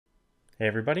Hey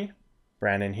everybody,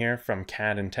 Brandon here from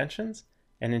cadintentions,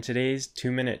 and in today's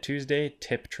 2-Minute Tuesday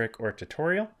tip, trick, or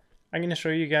tutorial, I'm going to show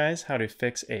you guys how to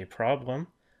fix a problem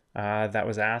that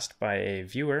was asked by a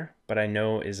viewer, but I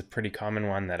know is a pretty common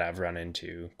one that I've run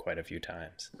into quite a few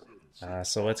times.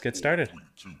 So let's get started.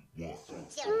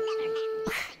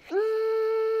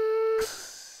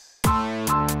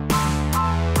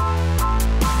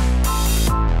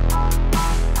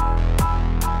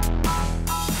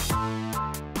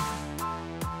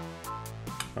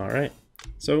 Alright,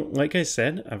 so like I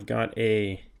said, I've got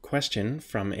a question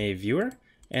from a viewer,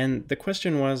 and the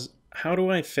question was, how do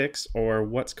I fix or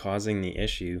what's causing the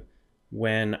issue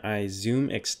when I zoom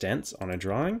extents on a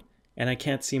drawing and I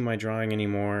can't see my drawing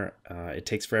anymore? It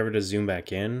takes forever to zoom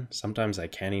back in. Sometimes I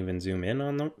can't even zoom in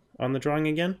on the drawing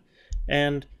again,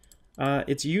 and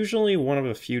it's usually one of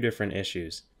a few different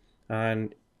issues,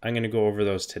 and I'm going to go over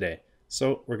those today.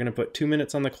 So we're going to put 2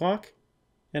 minutes on the clock,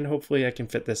 and hopefully I can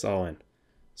fit this all in.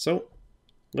 So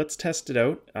let's test it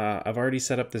out. I've already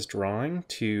set up this drawing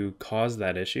to cause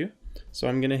that issue. So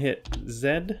I'm going to hit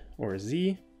Z or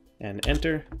Z and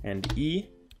enter, and E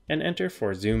and enter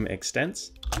for zoom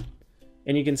extents.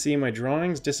 And you can see my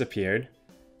drawings disappeared,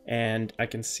 and I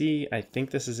can see, I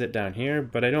think this is it down here,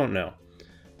 but I don't know.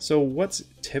 So what's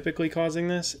typically causing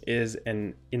this is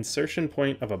an insertion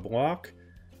point of a block,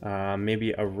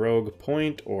 maybe a rogue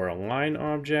point or a line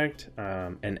object,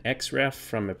 an XREF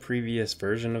from a previous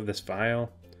version of this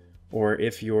file, or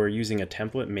if you're using a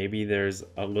template, maybe there's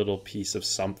a little piece of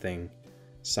something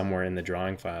somewhere in the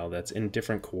drawing file that's in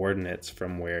different coordinates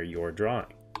from where you're drawing.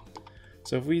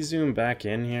 So if we zoom back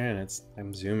in here, and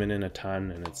I'm zooming in a ton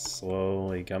and it's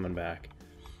slowly coming back,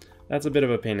 that's a bit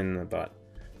of a pain in the butt.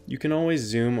 You can always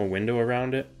zoom a window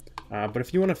around it. But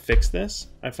if you want to fix this,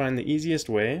 I find the easiest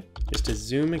way is to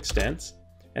zoom extents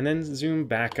and then zoom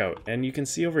back out. And you can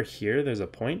see over here there's a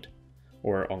point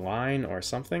or a line or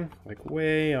something like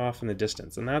way off in the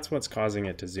distance, and that's what's causing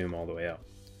it to zoom all the way out.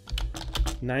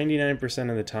 99%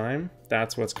 of the time,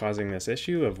 that's what's causing this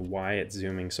issue of why it's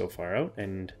zooming so far out.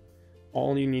 And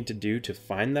all you need to do to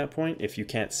find that point, if you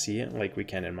can't see it like we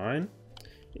can in mine,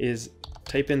 is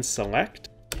type in select,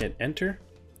 hit enter,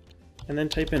 and then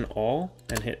type in all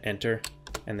and hit enter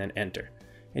and then enter.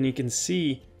 And you can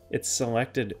see it's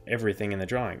selected everything in the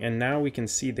drawing. And now we can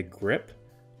see the grip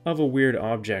of a weird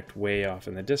object way off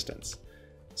in the distance.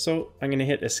 So I'm going to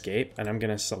hit escape and I'm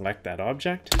going to select that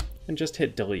object and just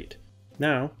hit delete.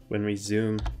 Now, when we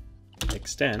zoom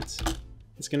extents,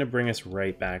 it's going to bring us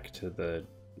right back to the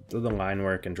line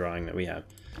work and drawing that we have.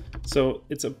 So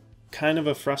it's a kind of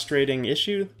a frustrating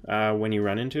issue when you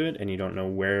run into it and you don't know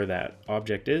where that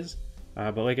object is.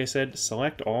 But like I said,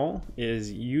 select all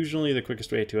is usually the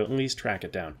quickest way to at least track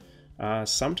it down.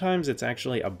 Sometimes it's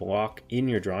actually a block in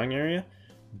your drawing area,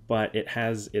 but it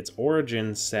has its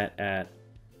origin set at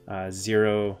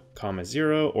 0,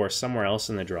 0 or somewhere else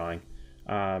in the drawing.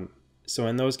 So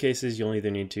in those cases, you'll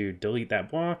either need to delete that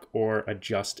block or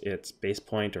adjust its base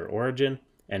point or origin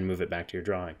and move it back to your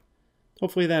drawing.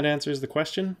 Hopefully that answers the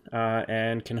question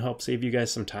and can help save you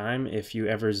guys some time if you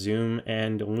ever zoom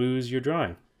and lose your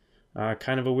drawing.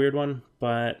 Kind of a weird one,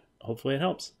 but hopefully it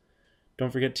helps.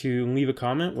 Don't forget to leave a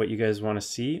comment what you guys want to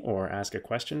see or ask a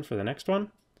question for the next one.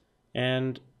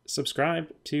 And subscribe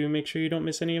to make sure you don't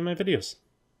miss any of my videos.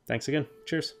 Thanks again.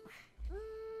 Cheers.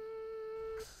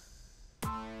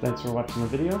 Thanks for watching the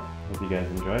video. Hope you guys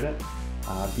enjoyed it.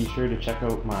 Be sure to check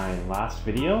out my last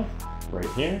video right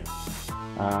here.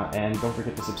 And don't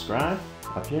forget to subscribe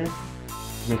up here.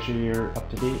 Make sure you're up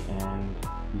to date and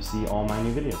you see all my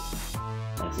new videos.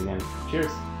 Thanks again.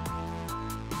 Cheers.